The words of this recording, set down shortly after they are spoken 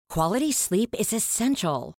Quality sleep is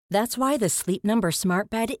essential. That's why the Sleep Number Smart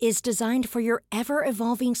Bed is designed for your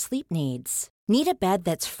ever-evolving sleep needs. Need a bed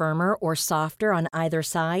that's firmer or softer on either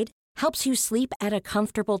side? Helps you sleep at a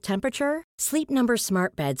comfortable temperature? Sleep Number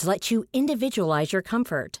Smart Beds let you individualize your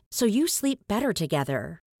comfort, so you sleep better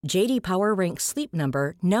together. J.D. Power ranks Sleep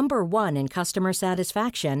Number number 1 in customer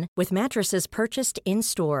satisfaction with mattresses purchased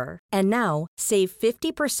in-store. And now, save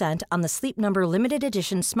 50% on the Sleep Number Limited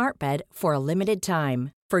Edition Smart Bed for a limited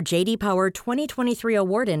time. For J.D. Power 2023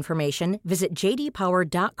 award information, visit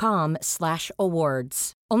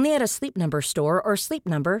jdpower.com/awards. Only at a Sleep Number store or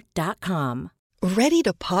sleepnumber.com. Ready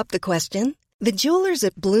to pop the question? The jewelers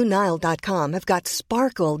at BlueNile.com have got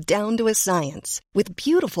sparkle down to a science with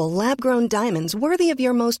beautiful lab-grown diamonds worthy of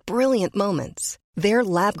your most brilliant moments. Their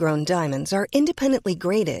lab-grown diamonds are independently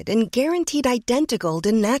graded and guaranteed identical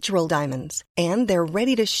to natural diamonds, and they're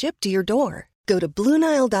ready to ship to your door. Go to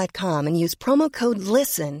BlueNile.com and use promo code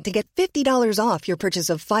LISTEN to get $50 off your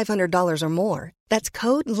purchase of $500 or more. That's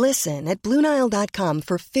code LISTEN at BlueNile.com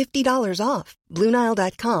for $50 off.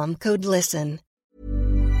 BlueNile.com, code LISTEN.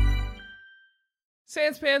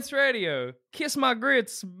 Sans Pants Radio. Kiss my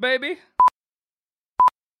grits, baby.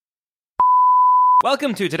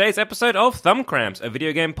 Welcome to today's episode of Thumb Cramps, a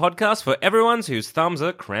video game podcast for everyone whose thumbs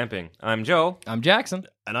are cramping. I'm Joel. I'm Jackson.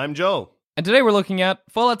 And I'm Joel. And today we're looking at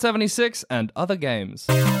Fallout 76 and other games.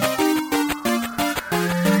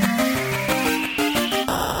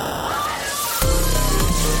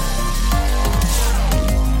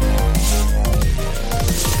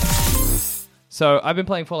 So I've been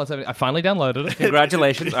playing Fallout 76. I finally downloaded it.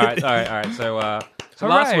 Congratulations. All right. So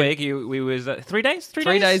last week we was 3 days.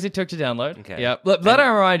 3 days it took to download. Okay. Yeah. Let me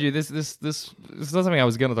remind you. This is not something I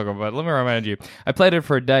was going to talk about. Let me remind you. I played it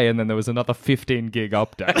for a day, and then there was another 15 gig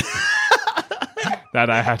update that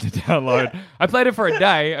I had to download. I played it for a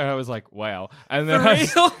day, and I was like, wow. And then I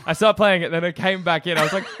started playing it. Then it came back in. I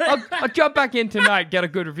was like, I'll jump back in tonight, get a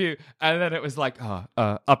good review. And then it was like,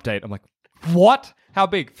 update. I'm like, what? How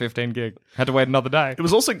big? 15 gig. Had to wait another day. It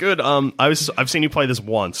was also good. I've seen you play this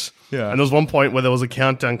once. Yeah. And there was one point where there was a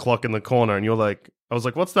countdown clock in the corner, and you're like, I was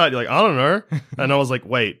like, what's that? You're like, I don't know. And I was like,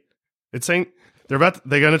 wait, it's saying they're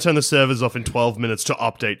going to turn the servers off in 12 minutes to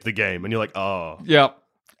update the game. And you're like, oh. Yeah.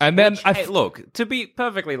 And then Hey, look, to be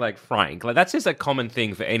perfectly frank, that's just a common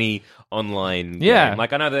thing for any online Yeah. game.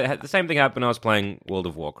 Like I know that the same thing happened when I was playing World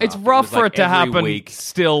of Warcraft. it's rough was, for it to every happen week.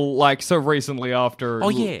 still, so recently after. Oh,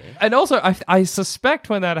 yeah. And also, I suspect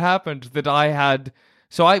when that happened that I had...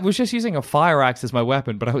 So I was just using a fire axe as my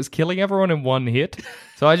weapon, but I was killing everyone in one hit.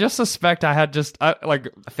 So I just suspect I had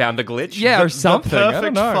Found a glitch. or something. I don't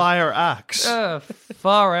Perfect know. fire axe.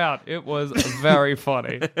 Far out. It was very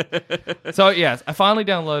funny. So yes, I finally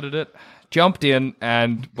downloaded it, jumped in,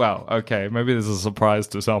 and well, okay, maybe this is a surprise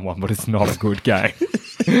to someone, but it's not a good game.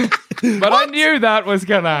 But I knew that was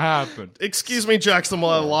going to happen. Excuse me, Jackson,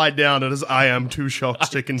 while I lie down as I am too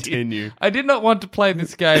shocked to continue. I did not want to play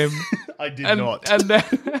this game. I did And, not. and then,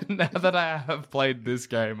 now that I have played this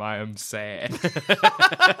game, I am sad.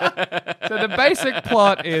 So the basic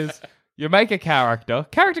plot is you make a character.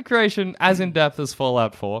 Character creation as in-depth as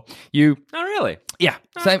Fallout 4. Oh, really? Yeah.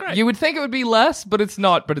 Same. great. You would think it would be less, but it's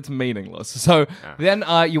not, but it's meaningless. So then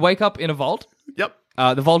you wake up in a vault. Yep.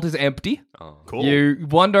 The vault is empty. Cool. You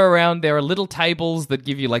wander around. There are little tables that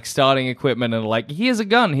give you starting equipment and here's a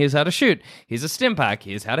gun, here's how to shoot, here's a stim pack,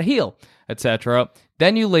 here's how to heal, etc.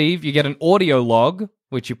 Then you leave. You get an audio log,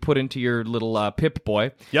 which you put into your little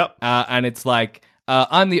Pip-Boy. Yep. And it's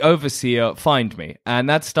I'm the overseer, find me. And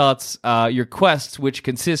that starts your quests, which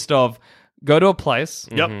consist of go to a place,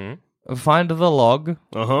 Yep. find the log,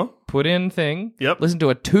 Uh-huh. put in thing, Yep. listen to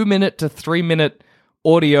a 2-minute to 3-minute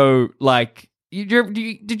audio,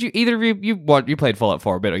 did you either of you played Fallout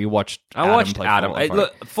 4 a bit, or you watched I watched play Adam. Fallout 4?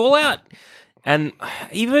 Look, Fallout and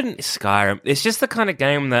even Skyrim, it's just the kind of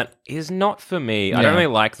game that is not for me. I don't really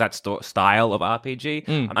like that style of RPG.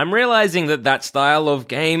 And I'm realizing that style of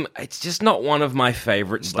game, it's just not one of my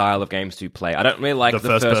favorite style of games to play. I don't really like the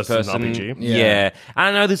first person RPG. Yeah.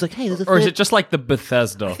 I know there's hey, there's a Or is third- it just like the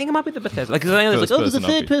Bethesda? I think it might be the Bethesda. Because I know there's there's a First-person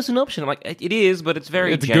third person option. I'm like, it is, but it's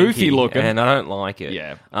very It's janky, goofy looking. and I don't like it.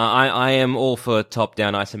 Yeah. I am all for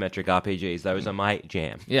top-down isometric RPGs. Those are my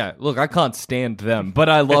jam. Yeah, look, I can't stand them, but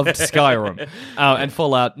I loved Skyrim. And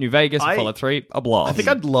Fallout New Vegas, and Fallout 3, a blast. I think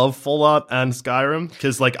I'd love Fallout and Skyrim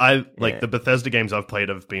because, the Bethesda games I've played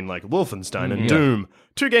have been like Wolfenstein and Doom,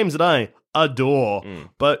 two games that I adore.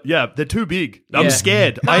 But yeah, they're too big. I'm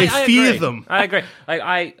scared. I fear agree. them. I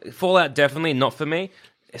agree. Fallout definitely not for me.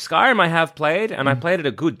 Skyrim I have played, and I played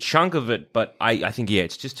a good chunk of it, but I think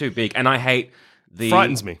it's just too big, and I hate the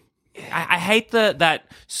Frightens me. I hate that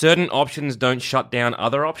certain options don't shut down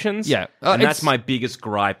other options. Yeah. And that's my biggest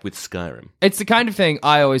gripe with Skyrim. It's the kind of thing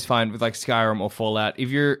I always find with like Skyrim or Fallout.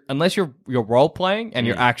 Unless you're role playing and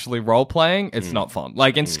you're actually role playing, it's not fun.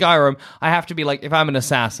 Like in Skyrim, I have to be like, if I'm an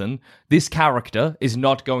assassin, this character is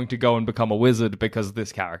not going to go and become a wizard because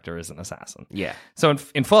this character is an assassin. Yeah. So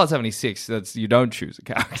in Fallout 76, you don't choose a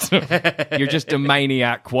character. You're just a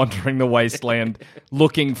maniac wandering the wasteland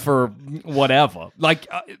looking for whatever. Like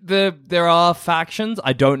there are factions.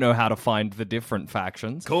 I don't know how to find the different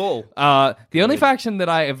factions. Cool. The only faction that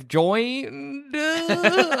I have joined,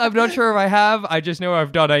 I'm not sure if I have. I just know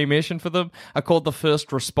I've done a mission for them. Are called the First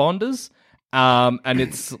Responders. And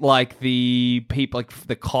it's like the people, like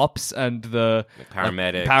the cops and the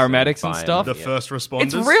paramedics and stuff. The first responders.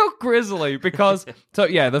 It's real grisly because the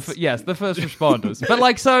first responders. But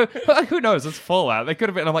like, so who knows? It's Fallout. They could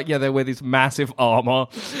have been. I'm like, yeah, they wear this massive armor,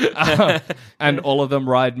 and all of them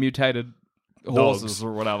ride mutated horses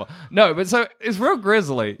or whatever. No, but so it's real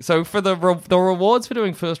grisly. So for the rewards for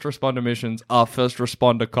doing first responder missions are first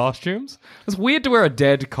responder costumes. It's weird to wear a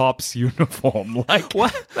dead cop's uniform. Like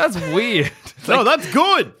what? That's weird. No, that's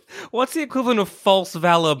good. What's the equivalent of false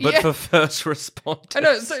valor, but for first responders? I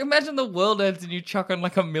know. So imagine the world ends and you chuck on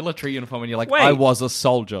like a military uniform and you're like, Wait. I was a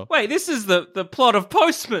soldier. Wait, this is the plot of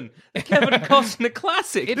Postman, a Kevin Costner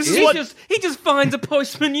classic. He just finds a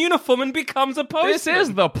postman uniform and becomes a postman. This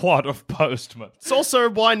is the plot of Postman. It's also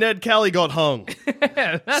why Ned Kelly got hung.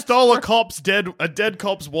 Stole a dead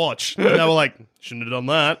cop's watch. And they were like, shouldn't have done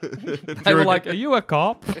that. They were like, are you a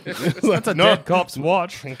cop? That's a dead cop's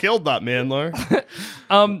watch. Killed that man, though.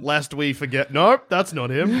 Lest we forget. Nope, that's not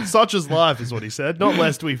him. Such is life is what he said. Not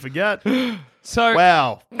lest we forget. So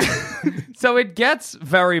wow. So it gets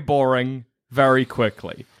very boring very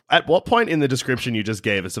quickly. At what point in the description you just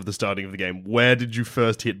gave us of the starting of the game, where did you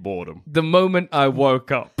first hit boredom? The moment I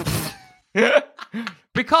woke up.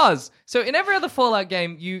 Because, so in every other Fallout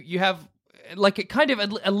game, you have like a kind of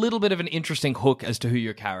a little bit of an interesting hook as to who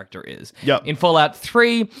your character is. Yep. In Fallout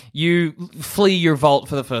 3, you flee your vault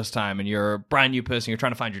for the first time and you're a brand new person, you're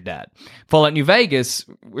trying to find your dad. Fallout New Vegas,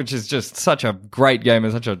 which is just such a great game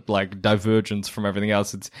and such a like divergence from everything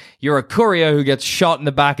else, you're a courier who gets shot in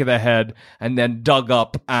the back of the head and then dug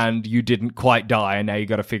up and you didn't quite die and now you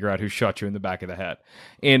got to figure out who shot you in the back of the head.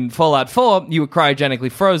 In Fallout 4, you were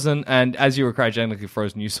cryogenically frozen, and as you were cryogenically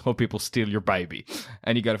frozen, you saw people steal your baby,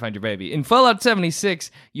 and you got to find your baby. In Fallout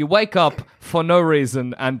 76, you wake up for no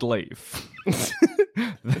reason and leave.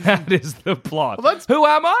 That is the plot. Well, Who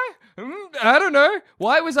am I? I don't know.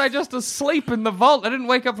 Why was I just asleep in the vault? I didn't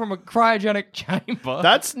wake up from a cryogenic chamber.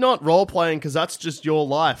 That's not role-playing, because that's just your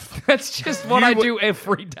life. That's just what I do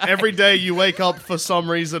every day. Every day you wake up for some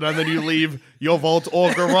reason, and then you leave your vault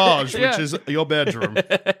or garage, which is your bedroom.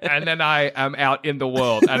 And then I am out in the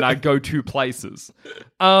world, and I go to places.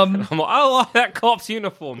 I'm like, I like that cop's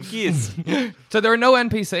uniform. Yes. So there are no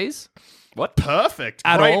NPCs. What? Perfect.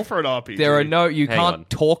 At Great all. For an RPG. There are no... You Hang can't on.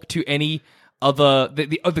 talk to any...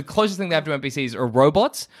 The closest thing they have to NPCs are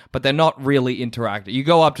robots, but they're not really interactive. You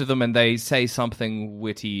go up to them and they say something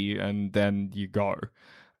witty, and then you go.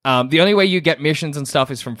 The only way you get missions and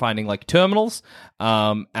stuff is from finding like terminals,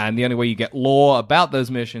 and the only way you get lore about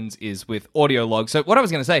those missions is with audio logs. So what I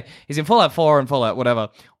was going to say is in Fallout 4 and Fallout whatever,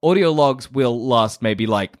 audio logs will last maybe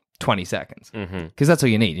like 20 seconds because that's all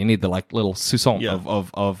you need. You need the like little soupçon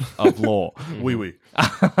of lore. Oui, oui.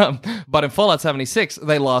 But in Fallout 76,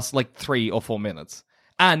 they last like 3 or 4 minutes.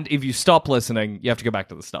 And if you stop listening, you have to go back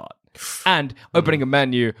to the start. And opening a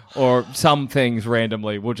menu or some things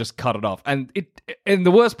randomly will just cut it off. And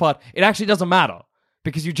the worst part, it actually doesn't matter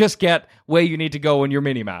because you just get where you need to go on your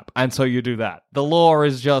minimap. And so you do that. The lore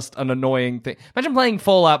is just an annoying thing. Imagine playing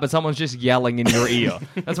Fallout, but someone's just yelling in your ear.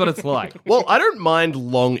 That's what it's like. Well, I don't mind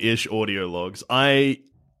long-ish audio logs.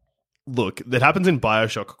 Look, that happens in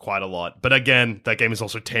BioShock quite a lot. But again, that game is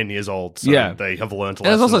also 10 years old, so they have learned And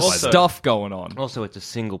there's lessons. also stuff going on. Also, it's a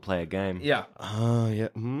single-player game. Yeah. Yeah.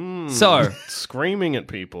 So, Screaming at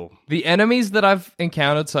people. the enemies that I've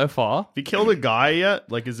encountered so far... Have you killed a guy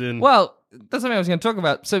yet? Like, as in... Well, that's something I was going to talk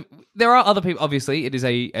about. So, there are other people... Obviously, it is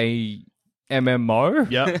a MMO.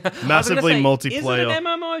 Yeah. Massively multiplayer. Is it an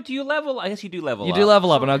MMO? Do you level? I guess you do level You up. do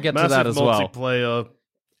level up, and I'll get to that Massive as well. multiplayer.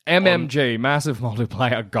 MMG, massive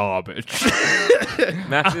multiplayer garbage.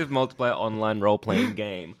 Massive multiplayer online role-playing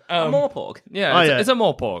game. A Morporg. Yeah, it's a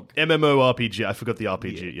Morporg. MMORPG. I forgot the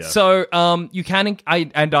RPG, yeah. So, you can...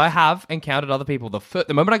 I have encountered other people.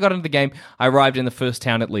 The moment I got into the game, I arrived in the first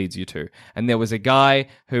town it leads you to. And there was a guy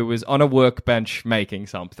who was on a workbench making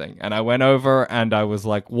something. And I went over and I was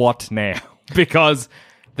like, what now? Because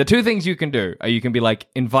the two things you can do are you can be like,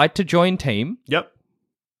 invite to join team. Yep.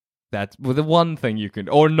 That's the one thing you can,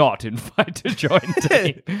 or not invite to join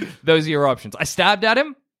team. Those are your options. I stabbed at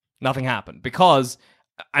him, nothing happened because,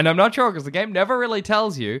 and I'm not sure because the game never really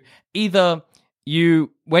tells you, either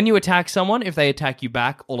when you attack someone, if they attack you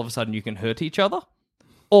back, all of a sudden you can hurt each other,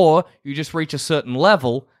 or you just reach a certain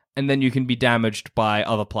level and then you can be damaged by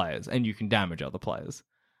other players and you can damage other players.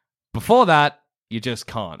 Before that, you just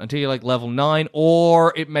can't until you're like level 9,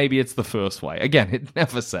 or maybe it's the first way. Again, it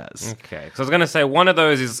never says. Okay, so I was going to say one of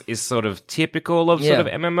those is sort of typical of sort of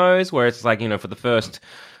MMOs, where it's like, for the first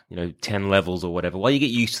 10 levels or whatever, while you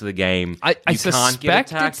get used to the game, I you suspect can't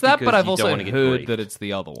get it's that, but I've because you also don't wanna get heard griefed. that it's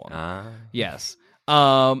the other one. Ah. Yes.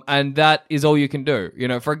 And that is all you can do.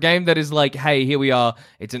 For a game that is like, hey, here we are.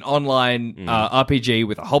 It's an online RPG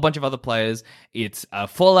with a whole bunch of other players. It's a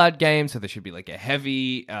Fallout game, so there should be like a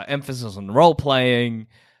heavy emphasis on role playing.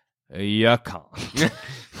 You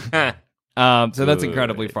can't. So that's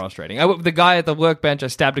incredibly frustrating. The guy at the workbench, I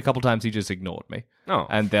stabbed a couple times. He just ignored me. Oh.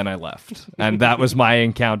 And then I left. And that was my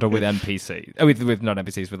encounter with NPCs. With not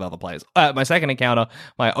NPCs, with other players. My second encounter,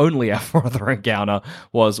 my only further encounter,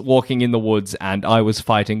 was walking in the woods and I was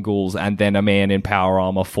fighting ghouls, and then a man in power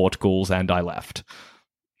armor fought ghouls and I left.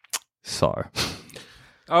 So.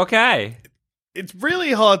 Okay. It's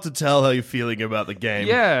really hard to tell how you're feeling about the game.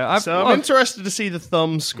 Yeah. I'm interested to see the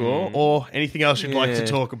thumb score or anything else you'd like to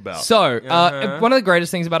talk about. So, one of the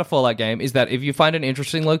greatest things about a Fallout game is that if you find an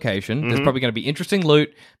interesting location, there's probably going to be interesting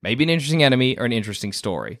loot, maybe an interesting enemy, or an interesting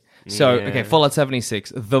story. So, okay, Fallout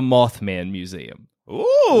 76, the Mothman Museum.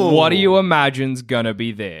 Ooh. What do you imagine's going to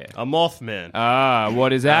be there? A Mothman.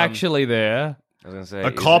 What is actually there? I was going to say,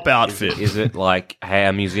 A cop outfit. Is it like, hey,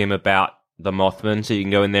 a museum about the Mothman, so you can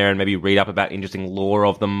go in there and maybe read up about interesting lore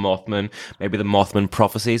of the Mothman, maybe the Mothman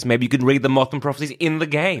prophecies. Maybe you can read the Mothman prophecies in the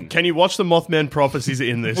game. Can you watch the Mothman prophecies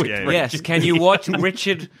in this game? Yes. Can you watch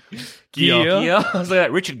Richard Gere? I was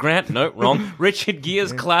like, Richard Grant? No, wrong. Richard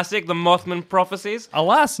Gere's classic, The Mothman Prophecies.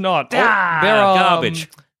 Alas, not. There are garbage.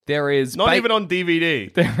 There is Not even on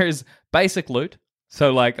DVD. There is basic loot.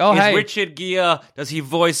 So like, Is Richard Gere, does he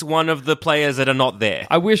voice one of the players that are not there?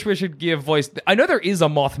 I wish Richard Gere voiced. I know there is a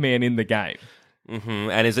Mothman in the game. Mm-hmm.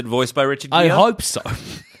 And is it voiced by Richard Gere? I hope so.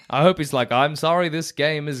 I hope he's like, I'm sorry, this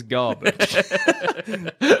game is garbage.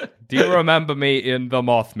 Do you remember me in the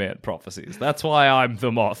Mothman prophecies? That's why I'm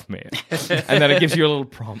the Mothman. And then it gives you a little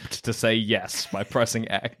prompt to say yes by pressing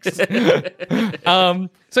X.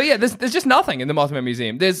 So yeah, there's just nothing in the Mothman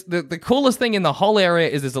Museum. There's the coolest thing in the whole area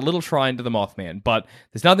is there's a little shrine to the Mothman, but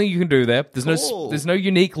there's nothing you can do there. There's no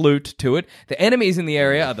unique loot to it. The enemies in the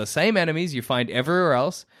area are the same enemies you find everywhere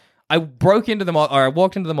else. I walked into the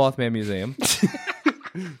Mothman Museum.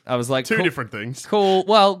 I was like, Two cool, different things. Cool.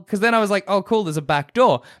 Well, because then I was like, oh, cool, there's a back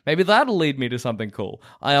door. Maybe that'll lead me to something cool.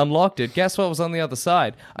 I unlocked it. Guess what was on the other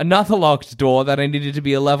side? Another locked door that I needed to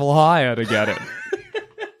be a level higher to get it.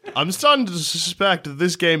 I'm starting to suspect that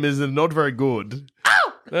this game is not very good.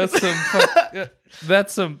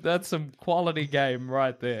 That's some quality game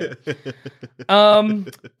right there.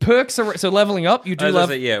 Perks are so leveling up. You do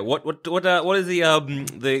level. Yeah. What is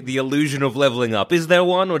the illusion of leveling up? Is there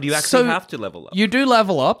one, or do you actually have to level up? You do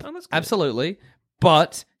level up, that's good. absolutely,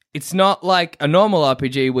 but it's not like a normal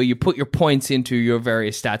RPG where you put your points into your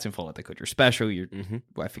various stats in Fallout. They could your special.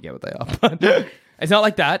 I forget what they are, but it's not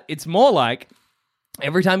like that. It's more like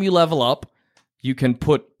every time you level up, you can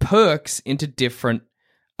put perks into different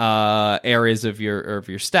areas of your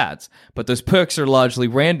stats, but those perks are largely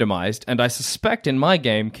randomized, and I suspect in my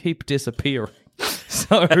game keep disappearing.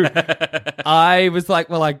 So I was like,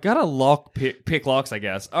 well, I gotta pick locks, I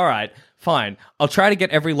guess. All right, fine. I'll try to get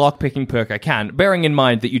every lock picking perk I can, bearing in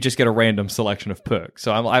mind that you just get a random selection of perks.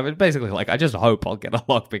 So I was basically like, I just hope I'll get a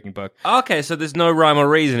lock picking perk. Okay, so there's no rhyme or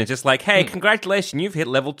reason. It's just like, hey, congratulations, you've hit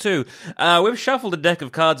level 2. We've shuffled a deck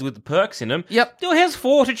of cards with the perks in them. Yep. Here's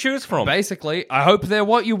 4 to choose from. Basically, I hope they're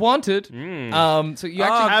what you wanted. So you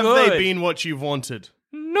actually Have good. they been what you've wanted?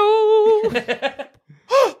 No.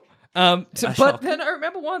 But then I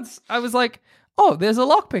remember once I was like, oh, there's a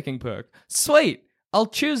lockpicking perk. Sweet. I'll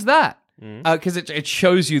choose that. Because it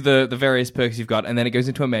shows you the various perks you've got, and then it goes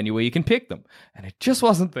into a menu where you can pick them. And it just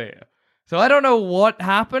wasn't there. So I don't know what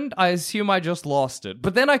happened. I assume I just lost it.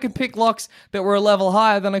 But then I could pick locks that were a level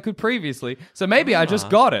higher than I could previously. So maybe I just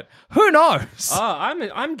got it. Who knows?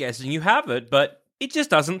 I'm guessing you have it, but it just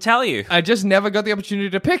doesn't tell you. I just never got the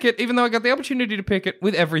opportunity to pick it, even though I got the opportunity to pick it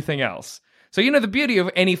with everything else. So, the beauty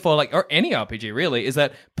of any Fallout, or any RPG really, is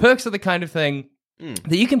that perks are the kind of thing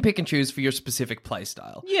that you can pick and choose for your specific play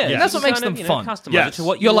style. Yeah, And that's what makes them fun. Customize it to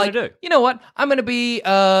what you You're want like, to do. you know what? I'm going to be,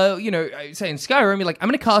 say in Skyrim, you're like, I'm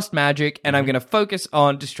going to cast magic and I'm going to focus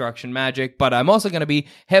on destruction magic, but I'm also going to be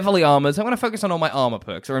heavily armored, so I'm going to focus on all my armor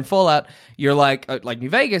perks. Or in Fallout, you're like New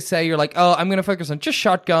Vegas, say, you're like, oh, I'm going to focus on just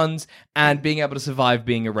shotguns and being able to survive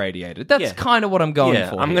being irradiated. That's kind of what I'm going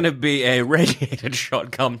for. I'm going to be a radiated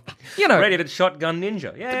shotgun. Radiated shotgun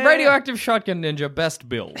ninja. Yeah, radioactive shotgun ninja, best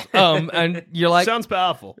build. And you're like, Sounds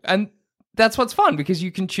powerful. and that's what's fun because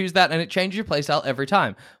you can choose that and it changes your playstyle every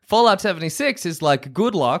time. Fallout 76 is like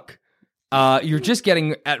good luck. You're just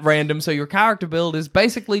getting at random, so your character build is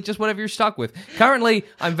basically just whatever you're stuck with. Currently,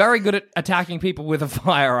 I'm very good at attacking people with a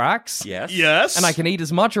fire axe. Yes. And I can eat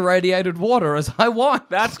as much irradiated water as I want.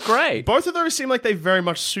 That's great. Both of those seem like they very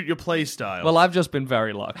much suit your play style. Well, I've just been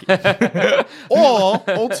very lucky. Or,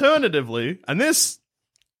 alternatively, and this...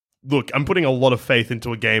 Look, I'm putting a lot of faith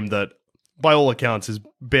into a game that, by all accounts, is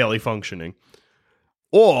barely functioning.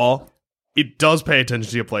 Or... it does pay attention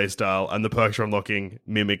to your playstyle, and the perks you're unlocking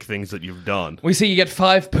mimic things that you've done. We see you get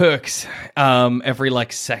 5 perks every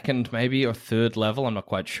second, maybe, or third level. I'm not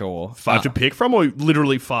quite sure. 5 to pick from, or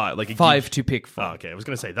literally 5? Like 5 to pick from. Oh, okay, I was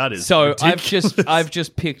going to say that is So ridiculous. I've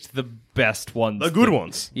just picked the best ones, the good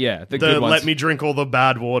ones. Yeah, the good ones. Let me drink all the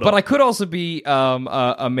bad water. But I could also be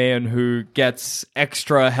a man who gets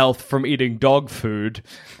extra health from eating dog food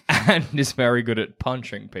and is very good at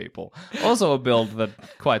punching people. Also a build that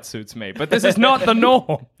quite suits me. But this is not the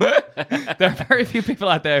norm. There are very few people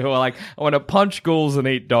out there who are like, I want to punch ghouls and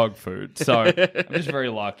eat dog food. So I'm just very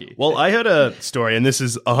lucky. Well, I heard a story, and this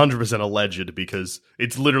is 100% alleged because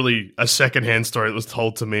it's literally a secondhand story that was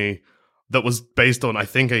told to me that was based on, I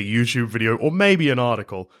think, a YouTube video or maybe an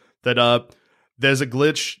article that there's a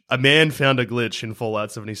glitch. A man found a glitch in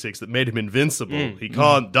Fallout 76 that made him invincible. He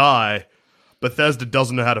can't die. Bethesda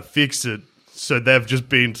doesn't know how to fix it, so they've just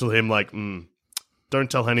been to him like, don't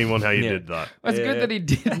tell anyone how you did that. It's good that he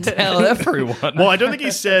didn't tell everyone. Well, I don't think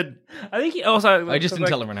he said... I think he also... I just didn't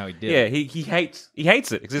tell everyone how he did. Yeah, he hates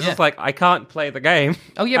it because it's just like, I can't play the game.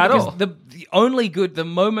 Oh yeah, at because all. the only good, the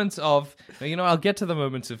moments of, I'll get to the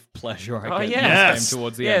moments of pleasure I get in yes. this game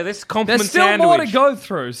towards the Yeah, end. this compliment There's still sandwich. more to go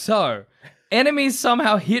through. So, enemies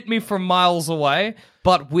somehow hit me from miles away,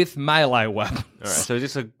 but with melee weapons. All right, so is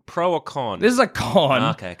this a pro or con? This is a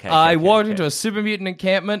con. Okay, I walked into a super mutant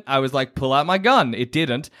encampment. I was like, pull out my gun. It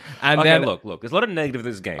didn't. And then look. There's a lot of negative to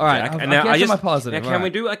this game. All right, Jack. I'll and get now to my positive, Now, can all we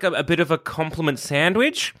right. do like a bit of a compliment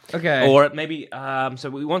sandwich? Okay. Or maybe so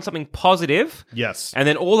we want something positive. Yes. And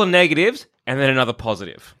then all the negatives, and then another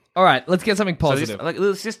positive. all right, let's get something So positive.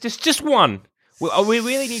 let's just one. We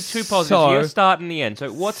really need two positives So- here, start and the end.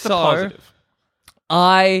 So what's the positive?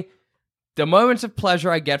 The moments of pleasure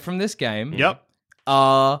I get from this game Yep.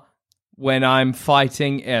 are when I'm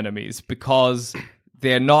fighting enemies because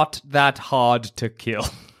they're not that hard to kill.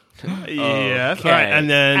 Yeah. Okay. Right, and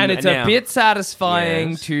then... And it's now- a bit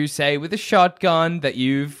satisfying Yes. to say with a shotgun that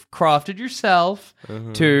you've crafted yourself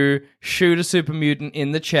to shoot a super mutant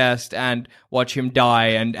in the chest and watch him die.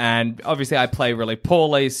 And obviously I play really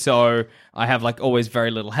poorly, so I have always very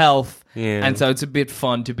little health. Yeah. And so it's a bit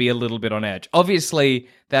fun to be a little bit on edge. Obviously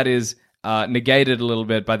that is negated a little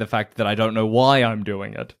bit by the fact that I don't know why I'm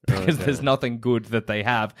doing it because there's nothing good that they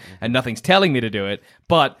have and nothing's telling me to do it.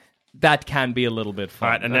 But that can be a little bit fun.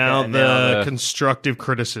 All right, and now the constructive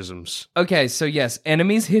criticisms. Okay, so yes,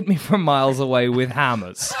 enemies hit me from miles away with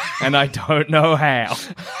hammers, and I don't know how.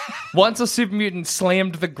 Once a super mutant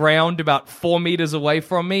slammed the ground about 4 meters away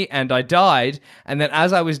from me, and I died, and then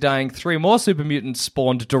as I was dying, 3 more super mutants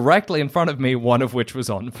spawned directly in front of me, one of which was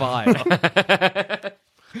on fire.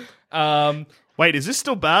 Wait, is this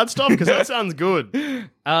still bad stuff? Because that sounds good.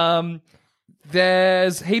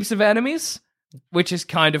 There's heaps of enemies, which is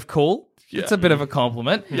kind of cool. It's a bit of a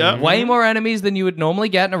compliment. Yeah. Way more enemies than you would normally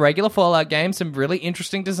get in a regular Fallout game. Some really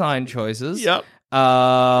interesting design choices. Yep.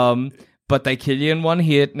 But they kill you in one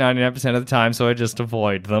hit 99% of the time, so I just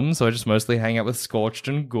avoid them. So I just mostly hang out with Scorched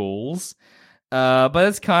and ghouls. But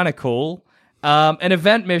it's kind of cool. And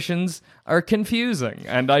event missions are confusing,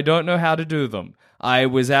 and I don't know how to do them. I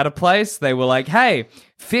was at a place, they were like, hey,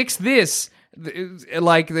 fix this. There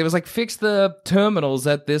was fix the terminals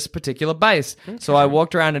at this particular base. Okay. So I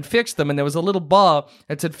walked around and fixed them, and there was a little bar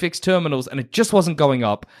that said fix terminals, and it just wasn't going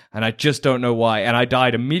up, and I just don't know why. And I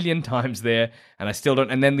died 1,000,000 times there, and I still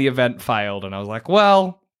don't. And then the event failed, and I was like,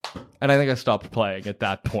 well, and I think I stopped playing at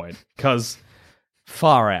that point because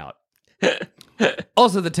far out.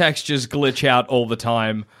 Also, the textures glitch out all the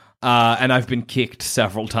time. And I've been kicked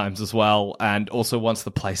several times as well, and also once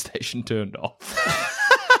the PlayStation turned off.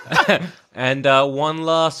 And one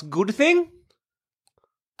last good thing?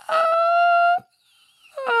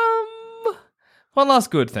 One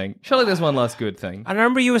last good thing. Surely there's one last good thing. I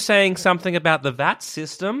remember you were saying something about the VAT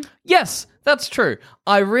system. Yes, that's true.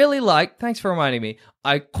 I really like, thanks for reminding me,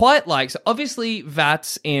 I quite like, so obviously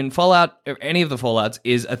VATS in Fallout, or any of the Fallouts,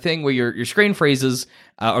 is a thing where your screen freezes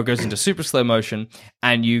or goes into super slow motion,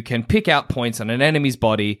 and you can pick out points on an enemy's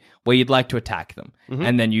body where you'd like to attack them.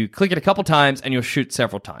 And then you click it a couple times, and you'll shoot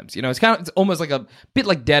several times. You know, it's almost like a bit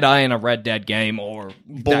like Deadeye in a Red Dead game, or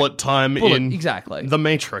Bullet time in exactly. The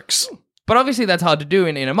Matrix. But obviously that's hard to do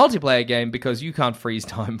in a multiplayer game because you can't freeze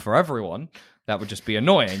time for everyone. That would just be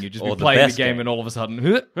annoying. You'd just be playing the game and all of a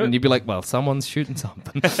sudden, and you'd be like, well, someone's shooting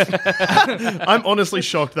something. I'm honestly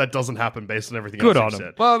shocked that doesn't happen based on everything Good else on you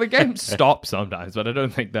him. said. Well, the game stops sometimes, but I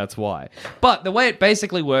don't think that's why. But the way it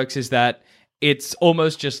basically works is that it's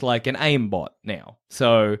almost just like an aimbot now.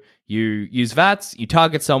 So you use VATS, you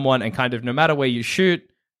target someone, and kind of no matter where you shoot,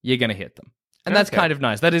 you're going to hit them. And that's kind of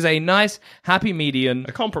nice. That is a nice, happy median.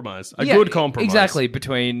 A compromise. A good compromise. Exactly,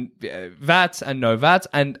 between VATS and no VATS.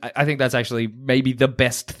 And I think that's actually maybe the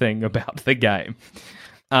best thing about the game.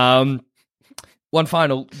 One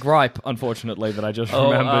final gripe, unfortunately, that I just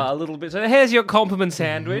remembered. A little bit. So here's your compliment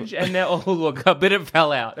sandwich, and now, oh, look, a bit of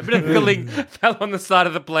fell out. A bit of filling fell on the side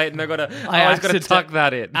of the plate, and I was going to tuck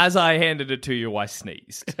that in. As I handed it to you, I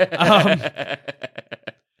sneezed.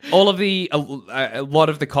 All of a lot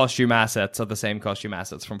of the costume assets are the same costume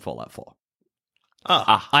assets from Fallout 4.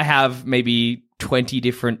 I have maybe 20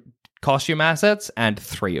 different costume assets, and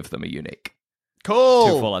 3 of them are unique Cool.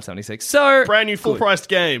 to Fallout 76. So Brand new full-priced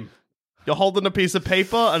game. You're holding a piece of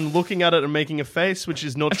paper and looking at it and making a face, which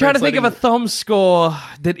is not I'm trying to think of a thumb score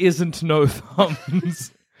that isn't no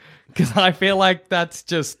thumbs. Because I feel like that's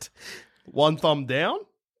just... One thumb down?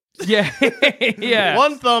 Yeah. Yeah.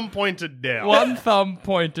 One thumb pointed down. One thumb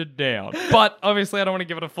pointed down. But obviously I don't want to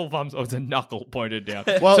give it a full thumbs. Oh, it's a knuckle pointed down.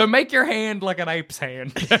 Well- so make your hand like an ape's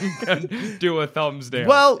hand and do a thumbs down.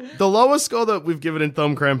 Well, the lowest score that we've given in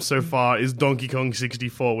thumb cramps so far is Donkey Kong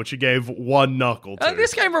 64, which you gave 1 knuckle to.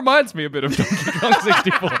 This game reminds me a bit of Donkey Kong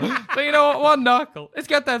 64. So you know what? 1 knuckle. It's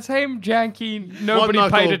got that same janky, nobody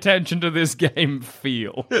One paid knuckle. attention to this game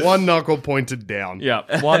feel. 1 knuckle pointed down.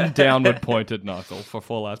 Yeah, 1 downward pointed knuckle for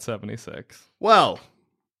Fallout 76. Well,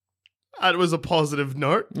 that was a positive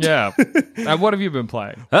note. Yeah. And what have you been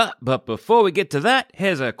playing? But before we get to that,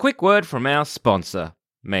 here's a quick word from our sponsor.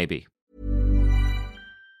 Maybe.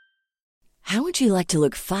 How would you like to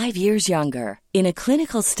look 5 years younger? In a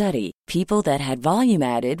clinical study, people that had volume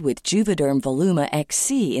added with Juvederm Voluma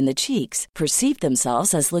XC in the cheeks perceived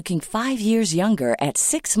themselves as looking 5 years younger at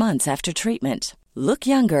 6 months after treatment. Look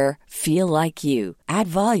younger, feel like you. Add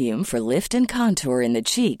volume for lift and contour in the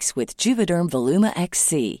cheeks with Juvederm Voluma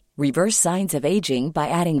XC. Reverse signs of aging by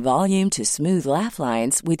adding volume to smooth laugh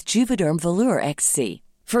lines with Juvederm Volure XC.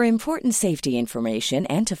 For important safety information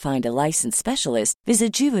and to find a licensed specialist,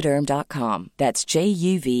 visit Juvederm.com. That's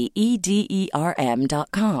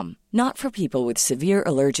JUVEDERM.com. Not for people with severe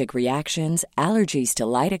allergic reactions, allergies to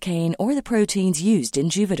lidocaine, or the proteins used in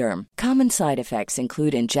Juvederm. Common side effects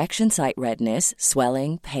include injection site redness,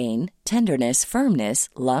 swelling, pain, tenderness, firmness,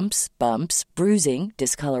 lumps, bumps, bruising,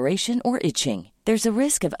 discoloration, or itching. There's a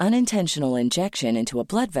risk of unintentional injection into a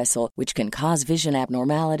blood vessel, which can cause vision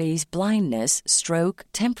abnormalities, blindness, stroke,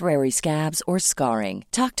 temporary scabs, or scarring.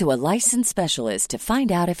 Talk to a licensed specialist to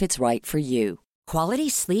find out if it's right for you. Quality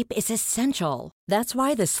sleep is essential. That's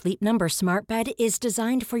why the Sleep Number Smart Bed is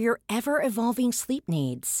designed for your ever-evolving sleep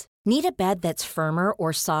needs. Need a bed that's firmer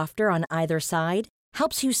or softer on either side?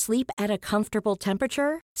 Helps you sleep at a comfortable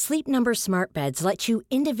temperature? Sleep Number Smart Beds let you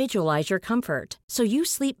individualize your comfort, so you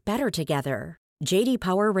sleep better together. J.D.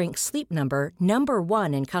 Power ranks Sleep Number number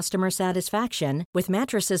 1 in customer satisfaction with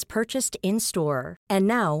mattresses purchased in-store. And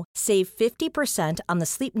now, save 50% on the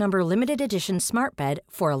Sleep Number Limited Edition Smart Bed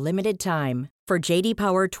for a limited time. For J.D.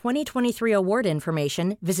 Power 2023 award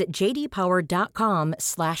information, visit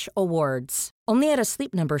jdpower.com/awards. Only at a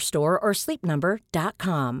Sleep Number store or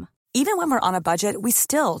sleepnumber.com. Even when we're on a budget, we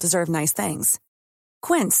still deserve nice things.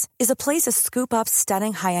 Quince is a place to scoop up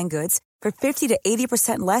stunning high-end goods for 50 to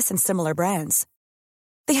 80% less than similar brands.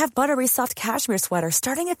 They have buttery soft cashmere sweaters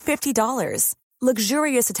starting at $50,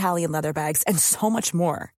 luxurious Italian leather bags, and so much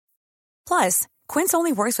more. Plus, Quince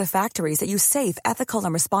only works with factories that use safe, ethical,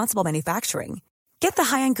 and responsible manufacturing. Get the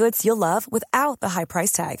high-end goods you'll love without the high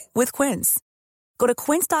price tag with Quince. Go to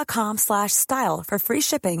quince.com/style for free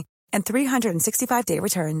shipping and 365-day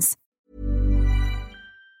returns.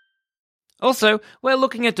 Also, we're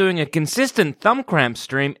looking at doing a consistent Thumb Cramp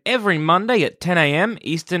stream every Monday at 10 a.m.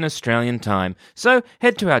 Eastern Australian Time. So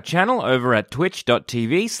head to our channel over at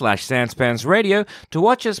twitch.tv/SanspansRadio to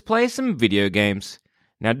watch us play some video games.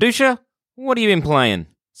 Now, Dusha, what have you been playing?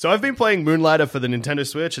 So I've been playing Moonlighter for the Nintendo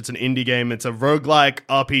Switch. It's an indie game. It's a roguelike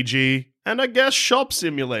RPG and I guess shop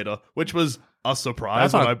simulator, which was a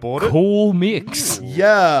surprise when I bought it. Cool mix.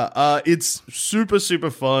 Yeah, it's super, super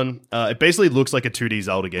fun. It basically looks like a 2D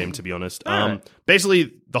Zelda game, to be honest.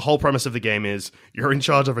 Basically, the whole premise of the game is you're in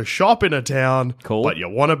charge of a shop in a town, but you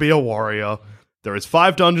want to be a warrior. There is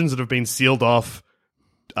 5 dungeons that have been sealed off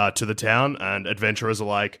to the town, and adventurers are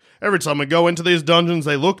like, every time we go into these dungeons,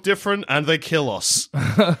 they look different and they kill us.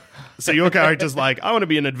 So your character's like, I want to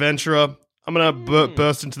be an adventurer. I'm going to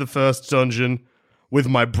burst into the first dungeon with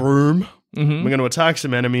my broom. We're going to attack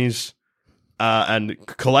some enemies and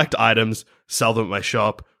collect items, sell them at my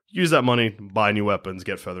shop, use that money, buy new weapons,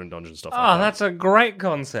 get further in dungeon stuff like that. That's a great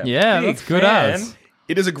concept. Yeah, Big that's good fan. as.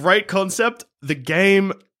 It is a great concept. The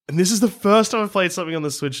game, and this is the first time I've played something on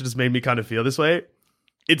the Switch that has made me kind of feel this way.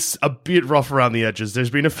 It's a bit rough around the edges.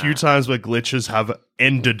 There's been a few times where glitches have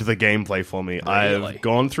ended the gameplay for me. Really? I've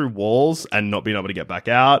gone through walls and not been able to get back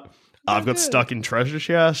out. I've got stuck in treasure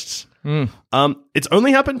chests. It's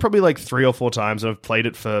only happened probably like 3 or 4 times, and I've played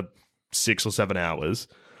it for 6 or 7 hours.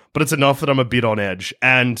 But it's enough that I'm a bit on edge,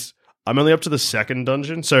 and I'm only up to the second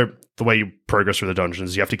dungeon. So the way you progress through the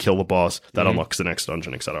dungeons, you have to kill the boss, that unlocks the next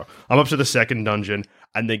dungeon, etc. I'm up to the second dungeon,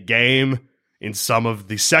 and the game in some of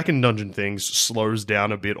the second dungeon things slows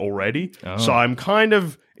down a bit already. So I'm kind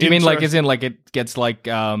of... Do you mean like as in like it gets like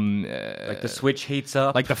Like the Switch heats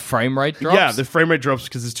up. like the frame rate drops? Yeah, the frame rate drops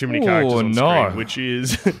because there's too many characters on no. screen, which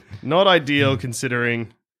is not ideal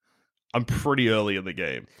considering I'm pretty early in the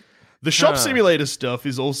game. The shop simulator stuff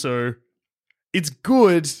is also... It's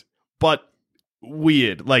good, but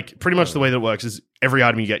weird. Like, pretty much the way that it works is every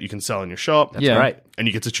item you get, you can sell in your shop. Yeah. right. And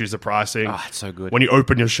you get to choose the pricing. It's so good. When you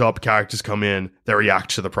open your shop, characters come in, they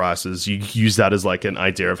react to the prices. You use that as like an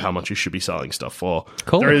idea of how much you should be selling stuff for.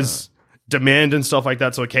 Cool. There is demand and stuff like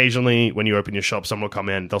that. So occasionally when you open your shop, someone will come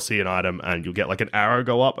in, they'll see an item and you'll get like an arrow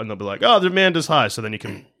go up and they'll be like, oh, the demand is high. So then you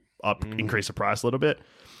can increase the price a little bit.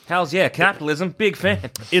 Hells yeah, capitalism, big fan.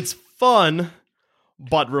 It's fun,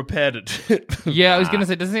 but repetitive. Yeah, I was gonna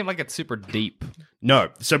say, it doesn't seem like it's super deep. No.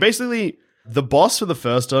 So basically, the boss for the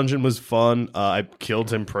first dungeon was fun. I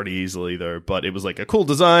killed him pretty easily, though, but it was like a cool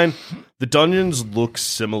design. The dungeons look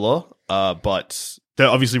similar, but they're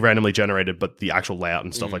obviously randomly generated, but the actual layout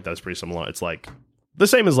and stuff like that is pretty similar. It's like the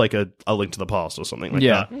same as like a Link to the Past or something like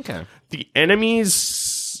that. Okay. The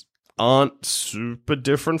enemies aren't super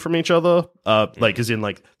different from each other. Like, as in,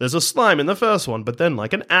 like, there's a slime in the first one, but then,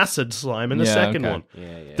 like, an acid slime in the second one.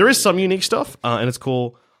 There is some unique stuff, and it's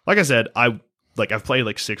cool. Like I said, I've played,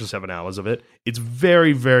 like, 6 or 7 hours of it. It's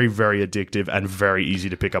very, very, very addictive and very easy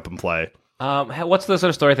to pick up and play. What's the sort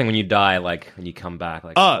of story thing when you die, like, when you come back?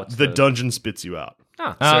 Like, The dungeon spits you out.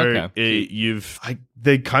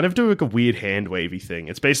 They kind of do like a weird hand wavy thing.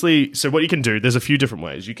 It's basically, so what you can do, there's a few different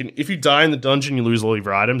ways. You can, if you die in the dungeon, you lose all of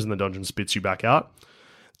your items and the dungeon spits you back out.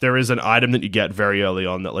 There is an item that you get very early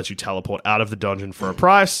on that lets you teleport out of the dungeon for a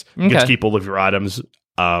price. You get to keep all of your items,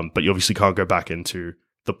 but you obviously can't go back into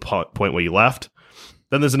the point where you left.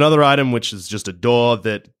 Then there's another item, which is just a door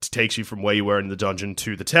that takes you from where you were in the dungeon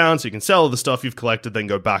to the town, so you can sell all the stuff you've collected, then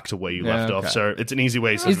go back to where you left off. So it's an easy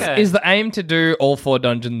way. Is the aim to do all 4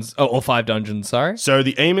 dungeons, all 5 dungeons, sorry? So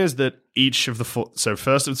the aim is that each of the 4... So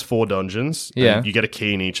first it's 4 dungeons. Yeah. And you get a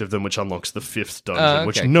key in each of them, which unlocks the 5th dungeon,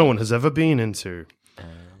 which no one has ever been into.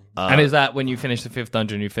 And is that when you finish the 5th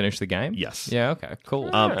dungeon, you finish the game? Yes. Yeah, okay,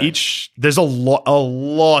 cool. There's a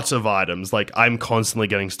lot of items. Like, I'm constantly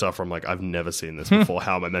getting stuff where I'm like, I've never seen this before.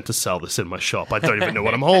 How am I meant to sell this in my shop? I don't even know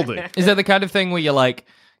what I'm holding. Is that the kind of thing where you're like,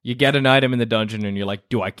 you get an item in the dungeon and you're like,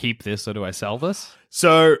 do I keep this or do I sell this?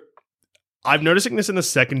 So I'm noticing this in the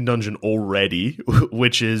second dungeon already,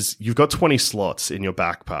 which is you've got 20 slots in your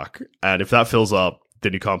backpack. And if that fills up,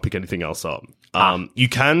 then you can't pick anything else up. You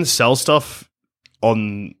can sell stuff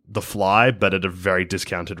on the fly, but at a very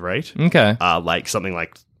discounted rate. Okay. Like something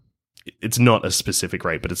like, it's not a specific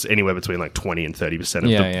rate, but it's anywhere between like 20 and 30% of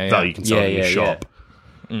the value you can sell in your shop.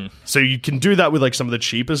 So you can do that with like some of the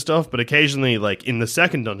cheaper stuff, but occasionally, like in the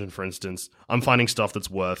second dungeon, for instance, I'm finding stuff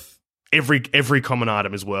that's worth, every common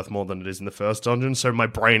item is worth more than it is in the first dungeon. So my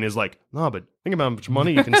brain is like, no, but think about how much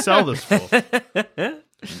money you can sell this for.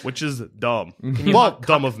 Which is dumb.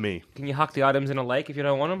 Dumb of me. Can you huck the items in a lake if you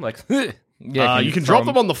don't want them? Like, you can drop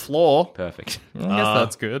them on the floor. perfect. I guess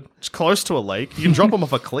that's good. It's close to a lake. You can drop them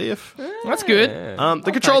off a cliff. That's good.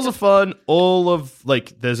 The controls are fun. All of,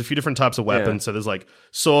 like, there's a few different types of weapons. So there's like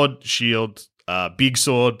sword, shield, big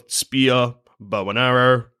sword, spear, bow and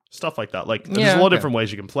arrow, stuff like that. Like, there's a lot of different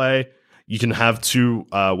ways you can play. You can have 2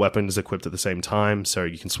 weapons equipped at the same time, so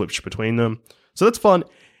you can switch between them. So that's fun.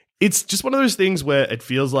 It's just one of those things where it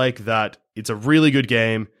feels like that it's a really good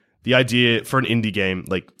game. The idea for an indie game,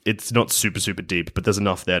 like, it's not super, super deep, but there's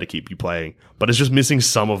enough there to keep you playing. But it's just missing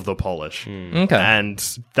some of the polish. Okay. And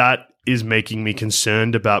that is making me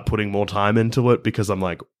concerned about putting more time into it, because I'm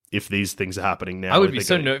like, if these things are happening now... I would be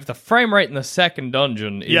so nervous. If the frame rate in the second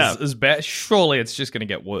dungeon is Yeah. as bad, surely it's just going to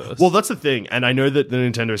get worse. Well, that's the thing. And I know that the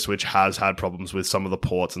Nintendo Switch has had problems with some of the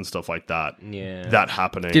ports and stuff like that. Yeah. That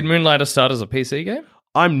happening. Did Moonlighter start as a PC game?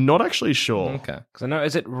 I'm not actually sure. Okay. Because I know,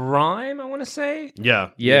 is it Rhyme, I want to say? Yeah.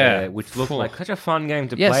 Yeah. Which looked like such a fun game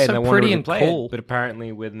to Yeah, play, so and I pretty wanted to and play cool. it. But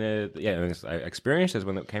apparently, when the experiences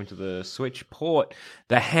when it came to the Switch port,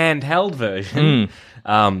 the handheld version,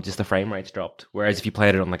 just the frame rates dropped. Whereas if you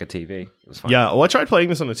played it on like a TV, it was fine. Yeah. Well, I tried playing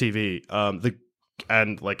this on a TV.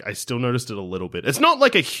 And like I still noticed it a little bit. It's not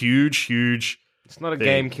like a huge. It's not a thing.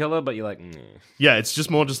 game killer, but you're like, Yeah, it's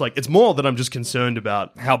just more it's more that I'm just concerned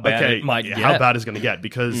about How bad it might get. How bad it's going to get,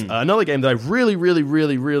 because another game that I really, really,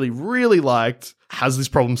 really, really, really liked has this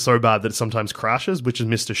problem so bad that it sometimes crashes, which is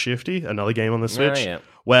Mr. Shifty, another game on the Switch, yeah.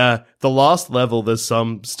 where the last level there's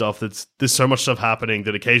some stuff there's so much stuff happening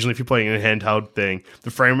that occasionally if you're playing a handheld thing,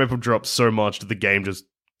 the frame rate will drop so much that the game just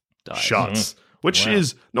shuts, which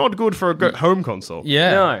is not good for a home console.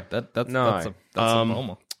 Yeah. No. That's No. that's a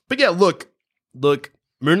normal. But yeah, look,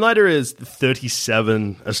 Moonlighter is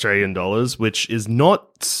 37 Australian dollars, which is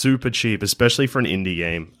not super cheap, especially for an indie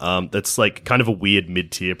game. That's like kind of a weird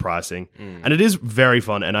mid-tier pricing. And it is very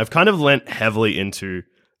fun, and I've kind of lent heavily into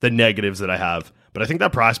the negatives that I have. But I think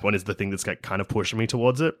that price point is the thing that's kind of pushing me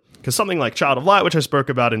towards it. Because something like Child of Light, which I spoke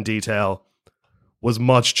about in detail, was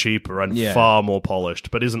much cheaper and far more polished,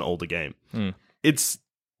 but is an older game.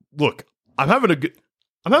 Look, I'm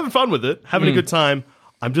having fun with it, having a good time.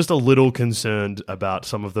 I'm just a little concerned about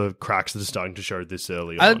some of the cracks that are starting to show this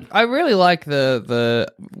early on. I really like the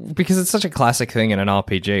because it's such a classic thing in an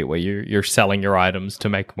RPG where you're selling your items to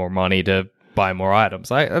make more money to buy more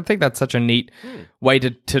items. I think that's such a neat way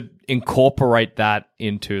to incorporate that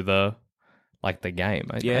into the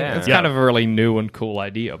game. It's kind of a really new and cool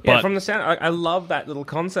idea. But Yeah, from the sound, I love that little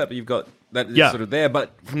concept you've got that is sort of there.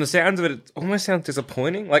 But from the sounds of it, it almost sounds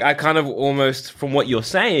disappointing. Like I kind of almost, from what you're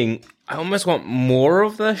saying, I almost want more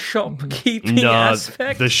of the shopkeeping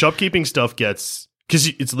aspect. The shopkeeping stuff gets... Because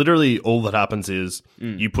it's literally all that happens is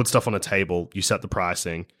you put stuff on a table, you set the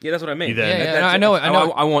pricing. Yeah, that's what I mean. You then- I know.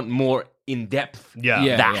 I want more in-depth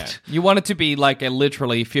that. You want it to be like a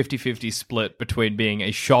literally 50-50 split between being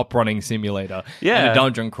a shop running simulator and Yeah. a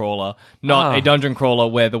dungeon crawler, not a dungeon crawler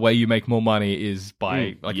where the way you make more money is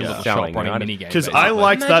by a little shop Selling, running right? minigame. Because basically. I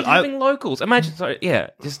liked Imagine that. having locals. Imagine,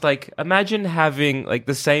 imagine having like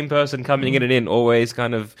the same person coming in and in, always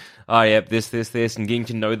kind of, this, and getting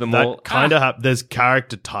to know them all. That kind of there's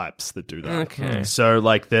character types that do that. Okay. So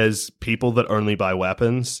like there's people that only buy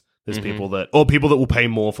weapons. There's people that will pay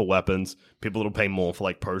more for weapons. People that will pay more for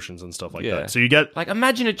like potions and stuff like Yeah. that. So you get Like,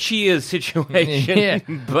 imagine a Cheers situation, Yeah.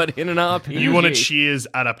 but in an RPG. you want a Cheers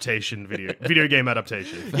adaptation video game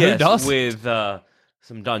adaptation. Yes, does? with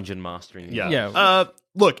some dungeon mastering. Yeah. Yeah.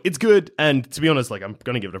 Look, it's good, and to be honest, like I'm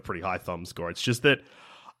gonna give it a pretty high thumb score. It's just that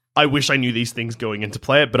I wish I knew these things going into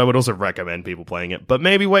play it, but I would also recommend people playing it. But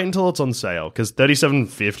maybe wait until it's on sale, because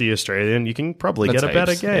 $37.50 Australian, you can probably That's get a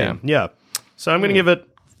better heaps, game. Yeah. So I'm gonna give it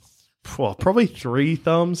probably 3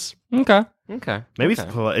 thumbs. Okay. Okay. Maybe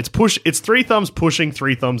Okay. it's 3 thumbs pushing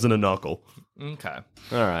 3 thumbs and a knuckle. Okay.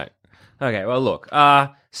 All right. Okay, well, look.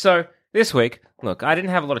 So this week, look, I didn't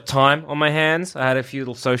have a lot of time on my hands. I had a few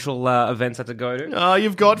little social events I had to go to. Oh,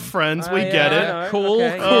 you've got friends. We get it. Cool,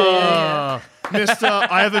 Okay. Ah, Mister,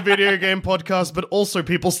 I have a video game podcast, but also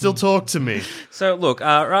people still talk to me. So look,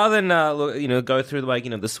 rather than go through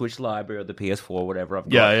the Switch library or the PS4, whatever I've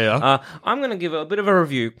got. Yeah. I'm going to give a bit of a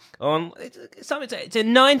review on it's a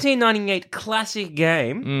 1998 classic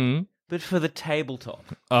game, but for the tabletop.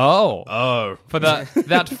 Oh. For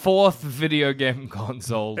that fourth video game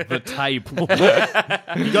console, the table.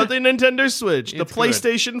 You got the Nintendo Switch, the It's good.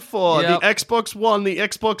 PlayStation 4, Yep. the Xbox One, the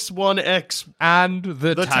Xbox One X, and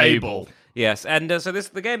the table. Yes, and so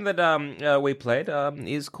the game that we played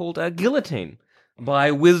is called Guillotine by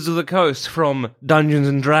Wizards of the Coast from Dungeons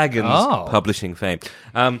and Dragons publishing fame.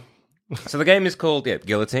 So the game is called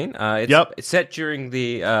Guillotine. It's set during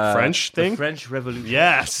the French thing? the French Revolution.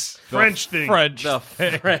 Yes. French thing. French. The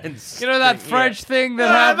French. You know that thing, French thing that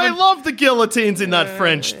Ah, they happened? love the guillotines in that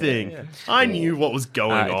French thing. I knew what was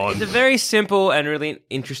going on. It's a very simple and really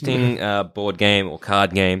interesting board game or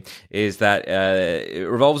card game. Is that it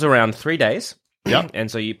revolves around 3 days. Yep.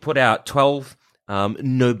 And so you put out 12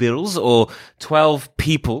 nobles or 12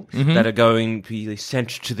 people that are going to be sent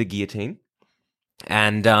to the guillotine.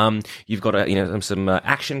 And you've got some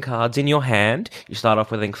action cards in your hand. You start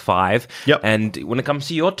off with, I think, 5. Yep. And when it comes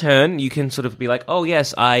to your turn, you can sort of be like, oh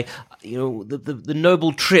yes, the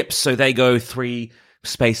noble trips, so they go 3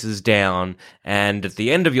 spaces down. And at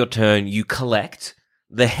the end of your turn, you collect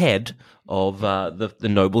the head of the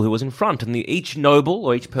noble who was in front. And each noble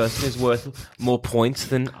or each person is worth more points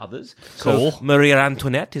than others. Cool. So Maria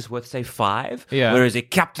Antoinette is worth, say, 5. Yeah. Whereas a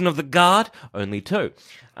captain of the guard, only 2.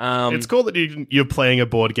 It's cool that you're playing a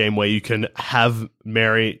board game where you can have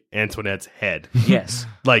Mary Antoinette's head. Yes.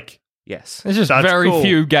 Yes. There's just That's very cool.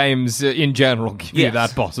 few games in general give you Yes.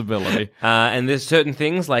 that possibility. And there's certain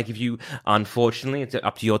things, like if you, unfortunately, it's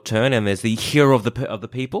up to your turn, and there's the hero of the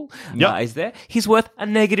people is there. He's worth a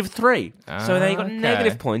 -3. So there you got Okay.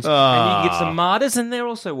 negative points, and you can get some martyrs, and they're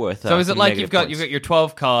also worth. So is it some like negative you've got points. your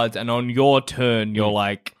 12 cards, and on your turn you're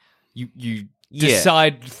like you Yeah.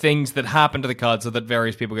 decide things that happen to the cards so that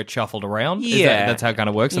various people get shuffled around? Yeah. That's how it kind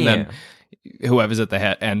of works, and then whoever's at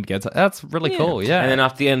the end gets it. That's really cool, yeah. And then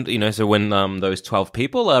after the end, so when those 12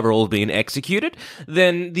 people are all being executed,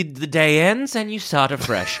 then the day ends and you start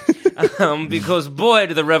afresh. Because, boy,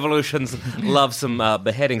 do the revolutions love some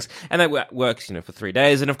beheadings. And that works, for 3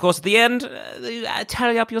 days. And, of course, at the end, you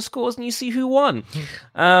tally up your scores and you see who won.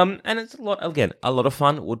 And it's a lot of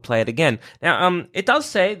fun. Would play it again. Now, it does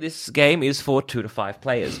say this game is for 2 to 5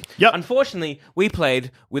 players. Yep. Unfortunately, we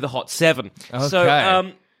played with a hot 7. Okay.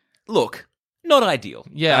 So, look, not ideal.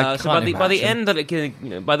 Yeah, I so by can't the imagine. end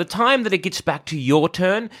that by the time that it gets back to your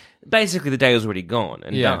turn, basically the day is already gone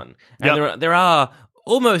and Yeah. done. And there are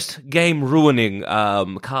almost game ruining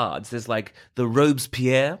cards. There's like the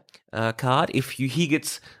Robespierre card. If he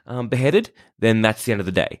gets beheaded, then that's the end of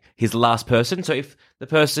the day. He's the last person. So if the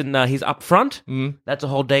person he's up front, that's a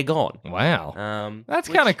whole day gone. Wow. That's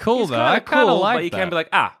Which kind of cool, is though. kinda I kind of cool, like but you that. can be like,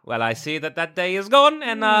 well, I see that day is gone,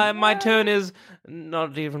 and my turn is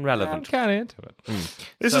not even I'm relevant. kind of into it.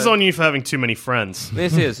 This is on you for having too many friends.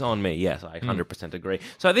 This is on me, yes, I 100% agree.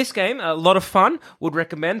 So this game, a lot of fun, would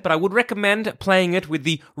recommend, but I would recommend playing it with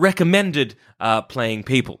the recommended playing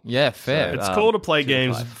people. Yeah, fair. It's cool to play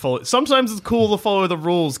games. Sometimes it's cool to follow the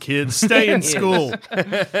rules, kids. Stay in school.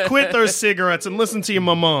 Quit those cigarettes and listen to your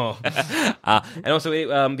mama. And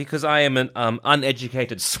also, because I am an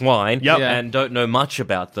uneducated swine Yep. and don't know much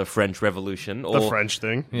about the French Revolution or The French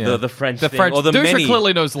thing. the French the thing, French or the Dusha many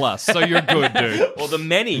clearly knows less, so you're good, dude. or the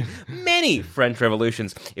many French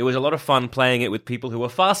revolutions. It was a lot of fun playing it with people who were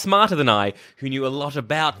far smarter than I, who knew a lot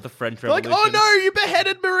about the French Like, Revolution. oh no, you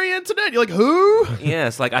beheaded Marie Antoinette. You're like, who?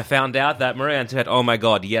 Yes, like I found out that Marie Antoinette, oh my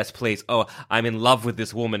god, yes, please. Oh, I'm in love with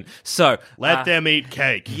this woman. So, Let them eat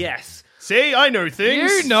cake. yes. See, I know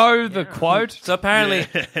things. You know the quote. So apparently,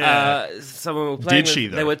 someone were playing Did she,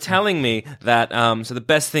 with, though? they were telling me that so the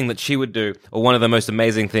best thing that she would do, or one of the most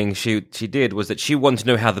amazing things she did, was that she wanted to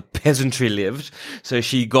know how the peasantry lived. So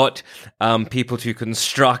she got people to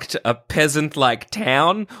construct a peasant-like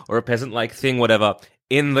town or a peasant-like thing, whatever,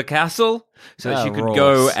 in the castle. So that she could rules.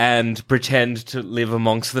 go and pretend to live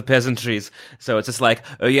amongst the peasantries. So it's just like,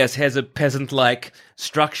 oh yes, here's a peasant-like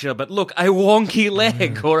structure, but look, a wonky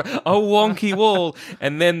leg or a wonky wall.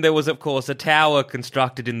 And then there was, of course, a tower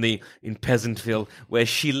constructed in Peasantville where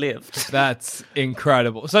she lived. That's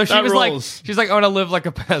incredible. So she That was rules. she's like, I want to live like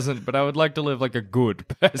a peasant, but I would like to live like a good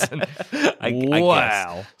peasant. I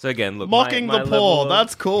Wow. guess. So again, look, Mocking my the level poor. of-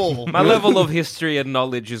 That's cool. My level of history and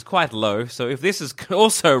knowledge is quite low, so if this is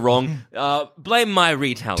also wrong, blame my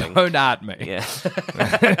retelling. Don't at me. Yeah.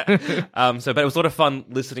 But it was a lot of fun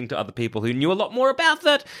listening to other people who knew a lot more about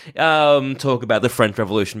that talk about the French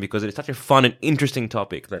Revolution, because it's such a fun and interesting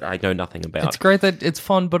topic that I know nothing about. It's great that it's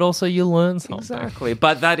fun, but also you learn something. Exactly.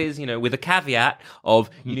 But that is, with a caveat of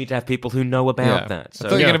you need to have people who know about that. So I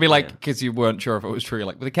thought you were going to be like, because you weren't sure if it was true,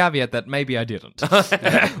 like with a caveat that maybe I didn't.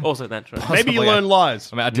 also that's right. Maybe you Possibly, learn lies.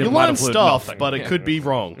 I mean, I you didn't- learn might have learned stuff, nothing. but it could be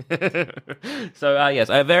wrong. So yes,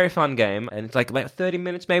 a very fun game, and it's like about 30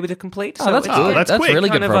 minutes maybe to complete. Oh, so that's it's good. that's That's quick. really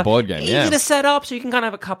good kind for of a board game, easy yeah. to set up, so you can kind of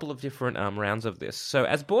have a couple of different rounds of this. So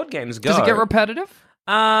as board games go, Does it get repetitive?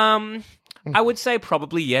 I would say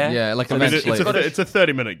probably Yeah, like I mean, eventually. it's a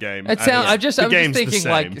 30-minute game. It and sounds. it's- I'm just the thinking game's the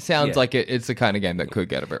like same. it sounds Yeah. like it's the kind of game that could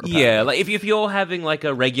get a bit repetitive. Yeah, like if you're having like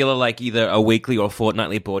a regular, like either a weekly or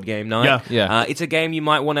fortnightly board game night, Yeah. it's a game you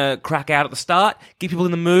might want to crack out at the start, get people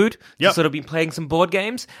in the mood Yep. to sort of be playing some board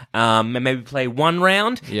games, and maybe play one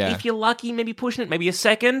round. Yeah. If you're lucky, maybe pushing it, maybe a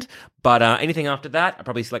second. But anything after that, I'd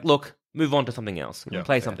probably say like, look, move on to something else,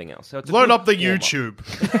 play something else. So it's a Load good up the warm-up.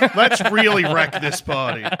 YouTube. Let's really wreck this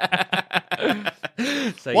party.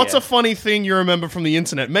 So, What's yeah. a funny thing you remember from the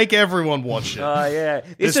internet? Make everyone watch it. Oh yeah,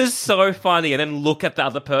 this is so funny, and then look at the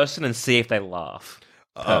other person and see if they laugh.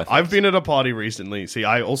 I've been at a party recently. See,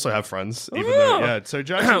 I also have friends. Even though, so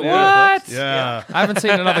Jackson, What? Yeah, I haven't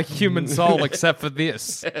seen another human soul except for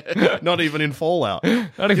this. not even in Fallout.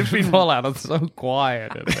 Not even Fallout. It's so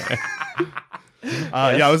quiet in there.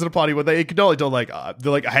 I was at a party where they acknowledged, they're like,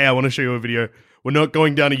 hey, I want to show you a video. We're not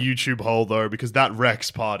going down a YouTube hole, though, because that wrecks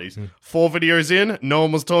parties. 4 videos in, no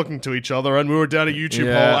one was talking to each other, and we were down a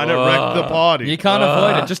YouTube hole, and it wrecked the party. You can't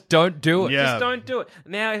avoid it. Just don't do it. Yeah. Just don't do it.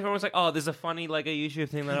 Now everyone's like, oh, there's a funny like a YouTube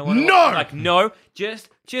thing that I want to No! watch. Like, no, just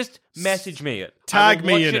message me it. Tag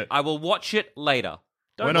me in it. I will watch it later.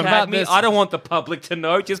 Don't When I'm tag about me. this- I don't want the public to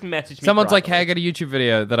know. Just message me. Someone's like, hey, I privately. got a YouTube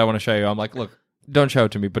video that I want to show you. I'm like, look, don't show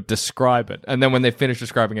it to me, but describe it. And then when they finish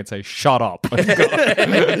describing it, say, shut up.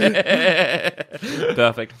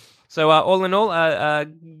 Perfect. So, all in all,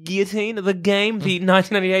 Guillotine, the game, the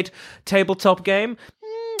 1998 tabletop game,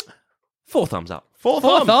 4 thumbs up. Four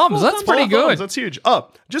thumbs. That's pretty good. That's huge. Oh,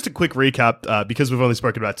 just a quick recap, because we've only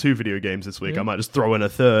spoken about 2 video games this week. I might just throw in a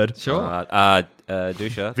third. Sure.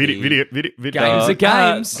 Dusha. Video. Games are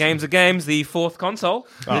games. Games are games, the 4th console.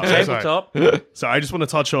 Oh, the sorry. tabletop. So I just want to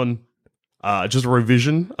touch on just a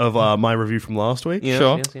revision of my review from last week. Yes,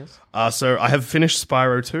 Sure. yes. So I have finished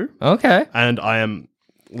Spyro 2, Okay. and I am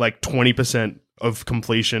like 20% of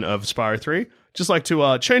completion of Spyro 3. Just like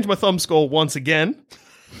to change my thumb score once again.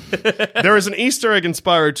 There is an Easter egg in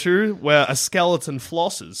Spyro 2 where a skeleton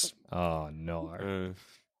flosses. Oh, no.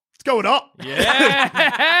 It's going up.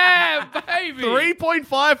 Yeah, baby.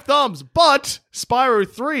 3.5 thumbs. But Spyro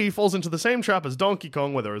 3 falls into the same trap as Donkey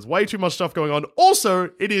Kong, where there is way too much stuff going on.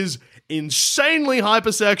 Also, it is insanely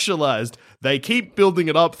hypersexualized. They keep building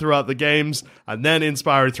it up throughout the games, and then in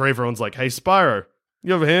Spyro 3, everyone's like, hey, Spyro,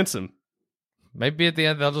 you're handsome. Maybe at the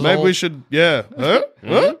end they'll just Maybe all... we should, yeah. Huh?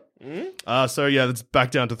 Huh? So yeah, that's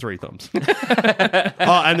back down to 3 thumbs. And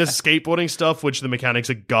there's skateboarding stuff, which the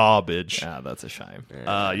mechanics are garbage. Ah, that's a shame.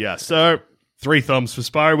 So 3 thumbs for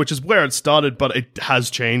Spyro, which is where it started, but it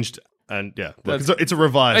has changed. And yeah, look, it's a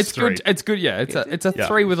revised It's 3. good. It's good. Yeah, it's a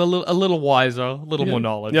 3 with a little wiser, a little more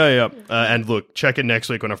knowledge. Yeah. And look, check it next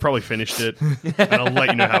week when I've probably finished it, and I'll let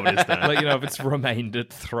you know how it is then. Let you know if it's remained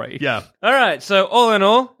at 3. Yeah. All right, so all in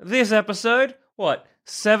all, this episode,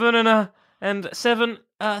 7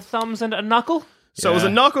 thumbs and a knuckle? So it was a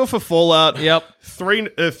knuckle for Fallout. Yep. 3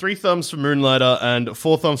 thumbs for Moonlighter and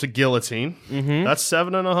 4 thumbs for Guillotine. Mm-hmm. That's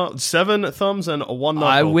 7 thumbs and a 1 knuckle.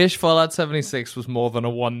 I wish Fallout 76 was more than a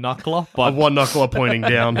 1 knuckler, A but 1 knuckler pointing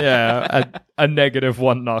down. yeah, a negative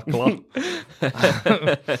 1 knuckler.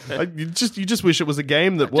 You just wish it was a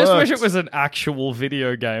game that worked. Just wish it was an actual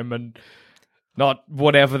video game and not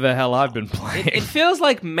whatever the hell I've been playing. It feels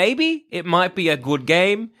like maybe it might be a good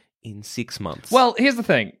game in 6 months. Well, here's the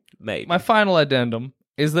thing. maybe. My final addendum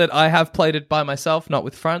is that I have played it by myself, not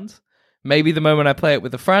with friends. Maybe the moment I play it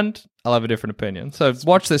with a friend, I'll have a different opinion. So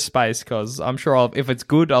watch this space, because I'm sure if it's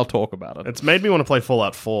good, I'll talk about it. It's made me want to play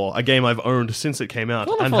Fallout 4, a game I've owned since it came out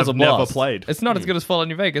Fallout and 4's have a never blast. played. It's not as good as Fallout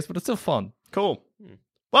New Vegas, but it's still fun. Cool.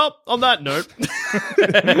 Well, on that note,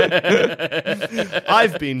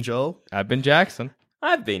 I've been Joel. I've been Jackson.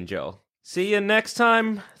 I've been Joel. See you next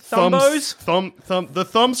time, Thumbos. The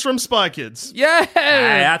thumbs from Spy Kids. Yeah!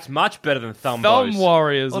 Hey, that's much better than Thumbos. Thumb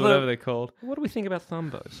Warriors, or Although- whatever they're called. What do we think about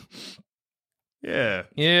Thumbos? Yeah.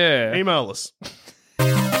 Yeah. Email us.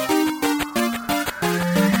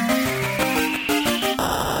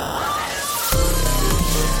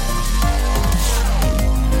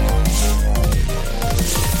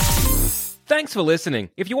 Thanks for listening.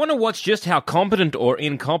 If you want to watch just how competent or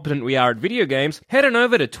incompetent we are at video games, head on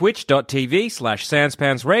over to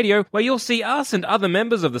twitch.tv/SanspantsRadio, where you'll see us and other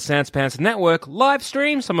members of the Sanspants Network live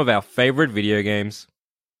stream some of our favorite video games.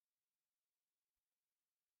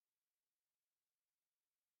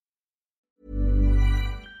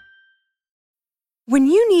 When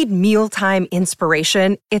you need mealtime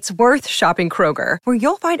inspiration, it's worth shopping Kroger, where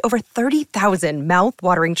you'll find over 30,000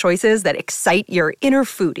 mouth-watering choices that excite your inner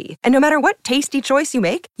foodie. And no matter what tasty choice you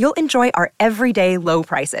make, you'll enjoy our everyday low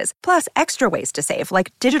prices, plus extra ways to save,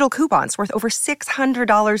 like digital coupons worth over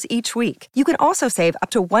 $600 each week. You can also save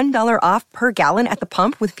up to $1 off per gallon at the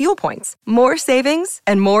pump with fuel points. More savings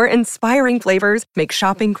and more inspiring flavors make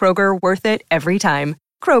shopping Kroger worth it every time.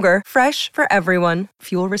 Kroger, fresh for everyone.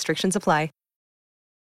 Fuel restrictions apply.